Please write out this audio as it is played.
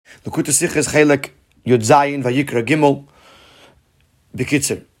Likutei Sichos Chelek Yud Zayin Vayikra Gimel.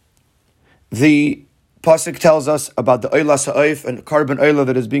 B'kitzer, the pasuk tells us about the oila sa'if and carbon oila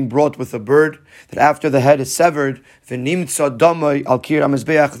that is being brought with a bird, that after the head is severed, v'nimtza damai al kir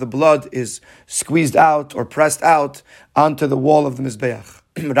ha-mizbeach, the blood is squeezed out or pressed out onto the wall of the mizbeach.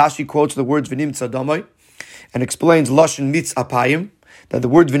 Rashi quotes the words v'nimtza damai and explains lashon mitz apayim, that the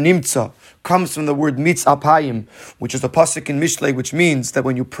word v'nimtza comes from the word mitz apayim, which is a pasuk in Mishlei, which means that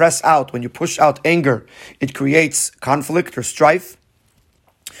when you press out, when you push out anger, it creates conflict or strife.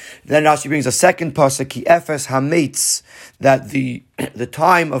 Then Rashi brings a second pasuk, ki efes ha-mates, that the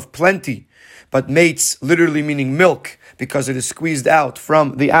time of plenty, but mates literally meaning milk, because it is squeezed out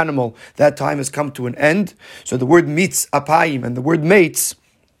from the animal, that time has come to an end. So the word mitz apayim and the word mates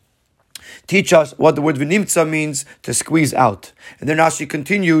teach us what the word v'nimtza means, to squeeze out. And then Rashi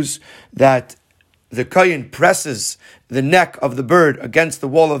continues that the kohen presses the neck of the bird against the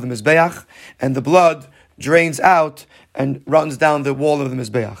wall of the mizbeach, and the blood drains out and runs down the wall of the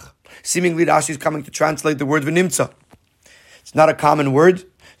mizbeach. Seemingly Rashi is coming to translate the word v'nimtza. It's not a common word.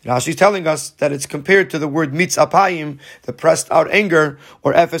 Rashi is telling us that it's compared to the word mitz apayim, the pressed out anger,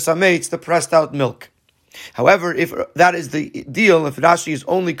 or efes ha-mates, the pressed out milk. However, if that is the deal, if Rashi is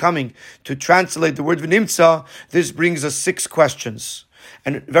only coming to translate the word v'nimtza, this brings us 6 questions.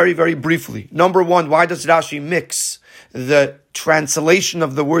 And very, very briefly. Number 1, why does Rashi mix the translation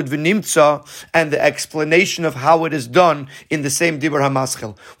of the word v'nimtza and the explanation of how it is done in the same Dibur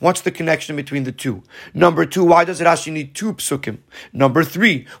HaMaschil? What's the connection between the two? Number 2, why does Rashi need 2 psukim? Number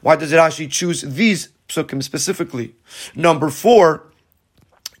 3, why does Rashi choose these psukim specifically? Number 4,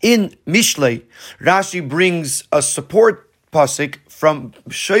 in Mishlei, Rashi brings a support pasuk from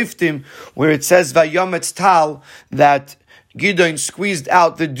Shoftim where it says Vayametz Tal, that Gideon squeezed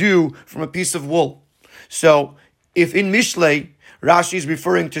out the dew from a piece of wool. So, if in Mishlei, Rashi is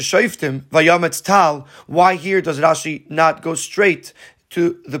referring to Shoftim, Vayametz Tal, why here does Rashi not go straight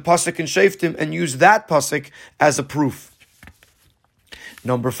to the pasuk in Shoftim and use that pasuk as a proof?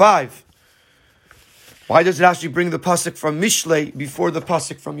 Number 5, why does Rashi bring the pasuk from Mishlei before the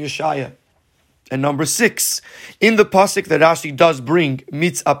pasuk from Yeshaya? And number 6, in the pasuk that Rashi does bring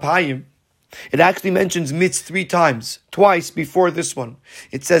mitz apayim, it actually mentions mitz 3 times, twice before this one.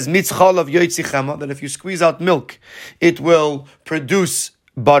 It says mitz chalav yoitzi chema, that if you squeeze out milk, it will produce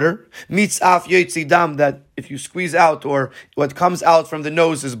butter. Mitz af yoitzi dam, that if you squeeze out, or what comes out from the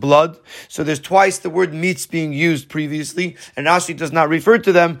nose is blood. So there's twice the word mitz being used previously, and Rashi does not refer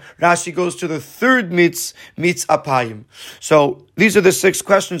to them. Rashi goes to the third mitz apayim. So these are the 6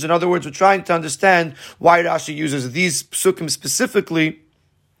 questions. In other words, we're trying to understand why Rashi uses these psukim specifically,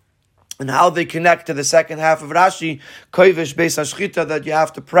 and how they connect to the second half of Rashi, koivish beis hashchita, that you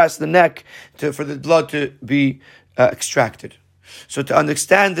have to press the neck for the blood to be extracted. So to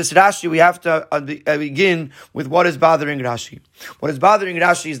understand this Rashi, we have to begin with what is bothering Rashi. What is bothering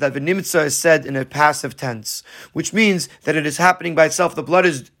Rashi is that v'nimtza is said in a passive tense, which means that it is happening by itself. The blood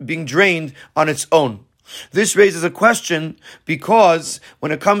is being drained on its own. This raises a question because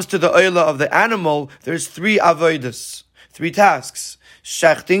when it comes to the oila of the animal, there's 3 avodas, 3 tasks: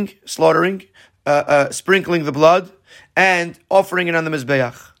 shechting, slaughtering, sprinkling the blood, and offering it on the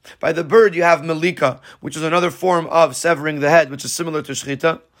mizbeach. By the bird, you have melika, which is another form of severing the head, which is similar to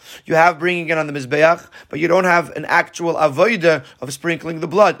shchita. You have bringing it on the mizbeach, but you don't have an actual avodah of sprinkling the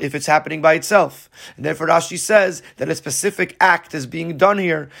blood if it's happening by itself. And therefore Rashi says that a specific act is being done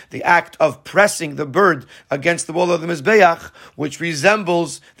here, the act of pressing the bird against the wall of the mizbeach, which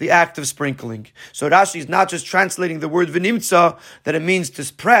resembles the act of sprinkling. So Rashi is not just translating the word v'nimtza, that it means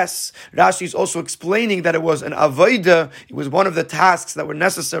to press. Rashi is also explaining that it was an avodah, it was one of the tasks that were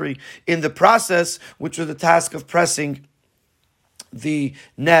necessary in the process, which was the task of pressing the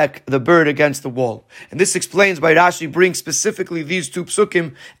neck, the bird, against the wall. And this explains why Rashi brings specifically these 2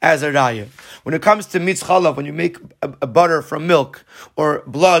 psukim as a raya. When it comes to mitz chalav, when you make a butter from milk or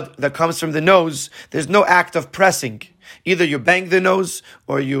blood that comes from the nose, there's no act of pressing. Either you bang the nose,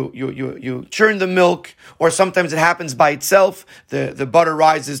 or you churn the milk, or sometimes it happens by itself. The butter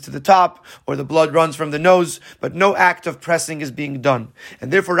rises to the top, or the blood runs from the nose, but no act of pressing is being done.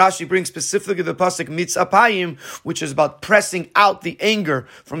 And therefore Rashi brings specifically the pasuk mitz apayim, which is about pressing out the anger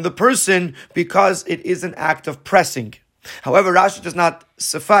from the person, because it is an act of pressing. However, Rashi does not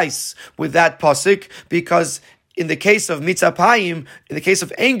suffice with that pasuk, because in the case of mitz apayim, in the case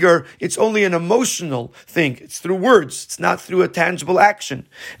of anger, it's only an emotional thing. It's through words. It's not through a tangible action.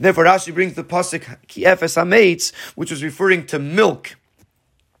 And therefore, Rashi brings the pasuk ki efes ha-mates, which is referring to milk,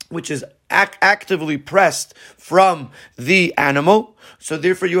 which is actively pressed from the animal. So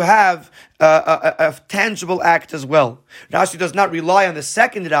therefore you have a tangible act as well. Rashi does not rely on the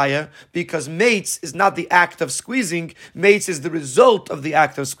second raya because mates is not the act of squeezing. Mates is the result of the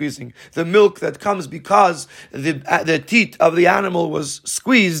act of squeezing. The milk that comes because the teat of the animal was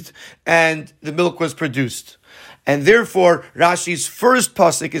squeezed and the milk was produced. And therefore, Rashi's first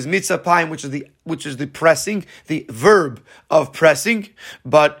pasuk is mitzapayim, which is the pressing, the verb of pressing.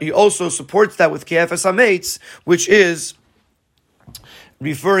 But he also supports that with ke'efes hameitz, which is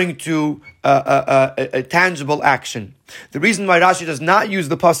referring to a tangible action. The reason why Rashi does not use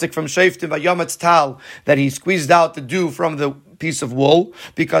the pasuk from Shoftim Vayometz Tal, that he squeezed out the dew from the piece of wool,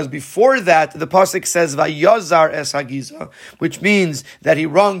 because before that the pasuk says Vayozar es hagiza, which means that he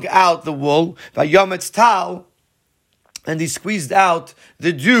wrung out the wool, Vayometz Tal, and he squeezed out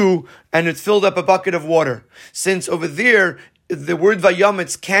the dew, and it filled up a bucket of water. Since over there, the word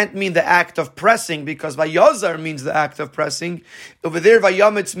vayometz can't mean the act of pressing, because vayozar means the act of pressing. Over there,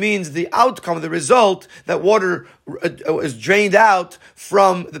 vayometz means the outcome, the result, that water is drained out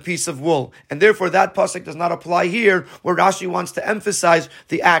from the piece of wool. And therefore, that pasuk does not apply here, where Rashi wants to emphasize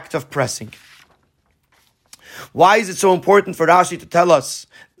the act of pressing. Why is it so important for Rashi to tell us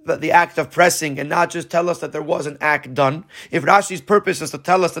that the act of pressing and not just tell us that there was an act done? If Rashi's purpose is to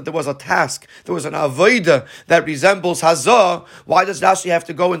tell us that there was a task, there was an avodah that resembles hazah, why does Rashi have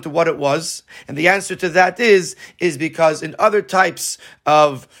to go into what it was? And the answer to that is because in other types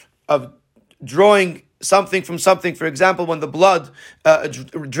of drawing something from something, for example, when the blood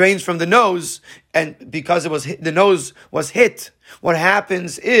drains from the nose, and because the nose was hit, what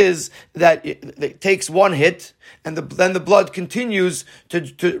happens is that it takes one hit, and then the blood continues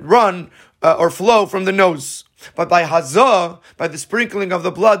to run or flow from the nose. But by hazah, by the sprinkling of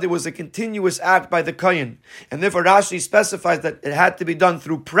the blood, it was a continuous act by the kohen. And therefore Rashi specifies that it had to be done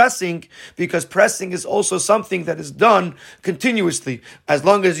through pressing, because pressing is also something that is done continuously. As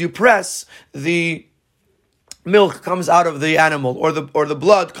long as you press, the milk comes out of the animal, or the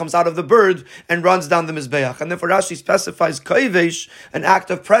blood comes out of the bird and runs down the mizbeach. And therefore Rashi specifies kaivesh, an act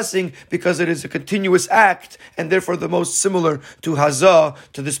of pressing, because it is a continuous act, and therefore the most similar to hazah,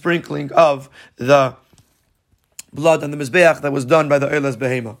 to the sprinkling of the blood on the mizbeach that was done by the Eilas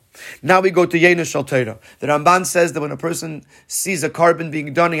Behema. Now we go to Yeinus Shel Torah. The Ramban says that when a person sees a carbon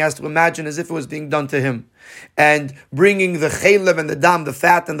being done, he has to imagine as if it was being done to him. And bringing the chaylev and the dam, the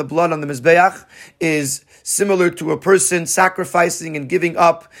fat and the blood on the mizbeach, is similar to a person sacrificing and giving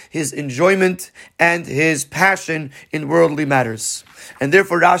up his enjoyment and his passion in worldly matters. And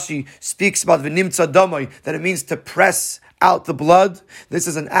therefore Rashi speaks about v'nimtza damai, that it means to press out the blood. This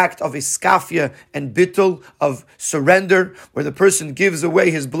is an act of iskafia and bittul, of surrender, where the person gives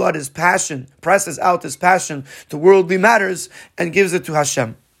away his blood, his passion, presses out his passion to worldly matters and gives it to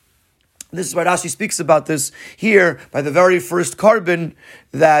Hashem. This is why Rashi speaks about this here by the very first carbon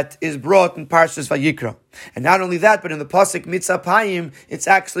that is brought in Parshas Vayikra. And not only that, but in the pasuk mitzapayim, it's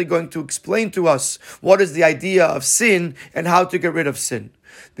actually going to explain to us what is the idea of sin and how to get rid of sin.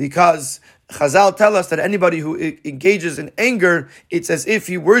 Because Chazal tell us that anybody who engages in anger, it's as if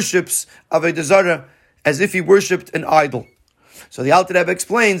he worships Avodah Zarah, as if he worshipped an idol. So the Alter Rebbe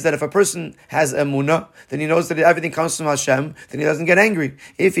explains that if a person has emunah, then he knows that everything comes from Hashem, then he doesn't get angry.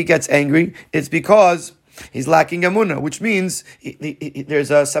 If he gets angry, it's because he's lacking emunah, which means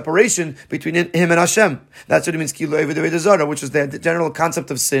there's a separation between him and Hashem. That's what it means, Kilo Avodah Zarah, which is the general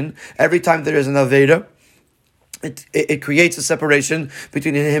concept of sin. Every time there is an Aveda, it creates a separation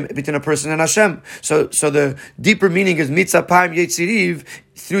between a person and Hashem. So the deeper meaning is mitzapayim yetziriv,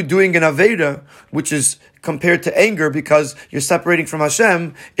 through doing an aveda, which is compared to anger, because you're separating from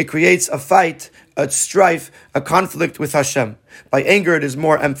Hashem. It creates a fight, a strife, a conflict with Hashem. By anger, it is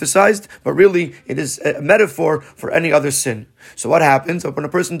more emphasized, but really it is a metaphor for any other sin. So what happens when a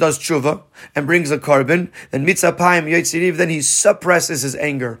person does tshuva and brings a carbon? Then mitzapayim yetziriv, then he suppresses his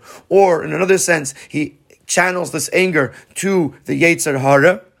anger, or in another sense, he channels this anger to the Yetzer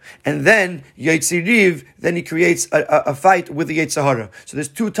Hara, and then Yetziriv, then he creates a fight with the Yetzer Hara. So there's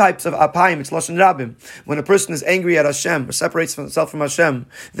two types of apayim, it's Lashon Rabim. When a person is angry at Hashem, or separates himself from Hashem,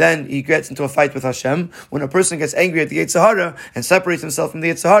 then he gets into a fight with Hashem. When a person gets angry at the Yetzer Hara and separates himself from the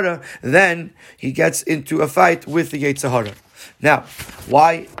Yetzer Hara, then he gets into a fight with the Yetzer Hara. Now,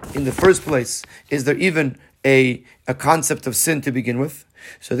 why in the first place is there even a concept of sin to begin with?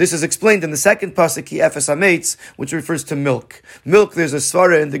 So this is explained in the second pasuk, ke'efes hameitz, which refers to milk. Milk, there's a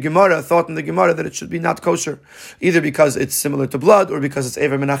svara in the Gemara, a thought in the Gemara that it should be not kosher, either because it's similar to blood or because it's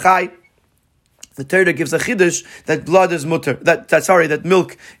ever menachai. The Torah gives a chiddush that blood is mutter, that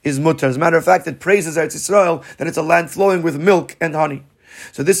milk is mutter. As a matter of fact, it praises Eretz Yisrael that it's a land flowing with milk and honey.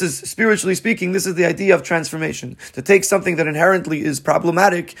 So this is, spiritually speaking, this is the idea of transformation. To take something that inherently is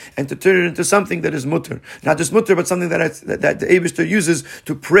problematic and to turn it into something that is mutter. Not just mutter, but something that the Eibishter uses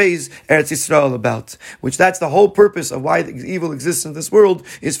to praise Eretz Yisrael about. Which that's the whole purpose of why the evil exists in this world,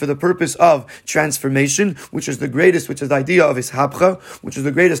 is for the purpose of transformation, which is the greatest, which is the idea of Ishapcha, which is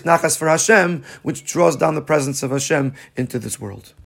the greatest nachas for Hashem, which draws down the presence of Hashem into this world.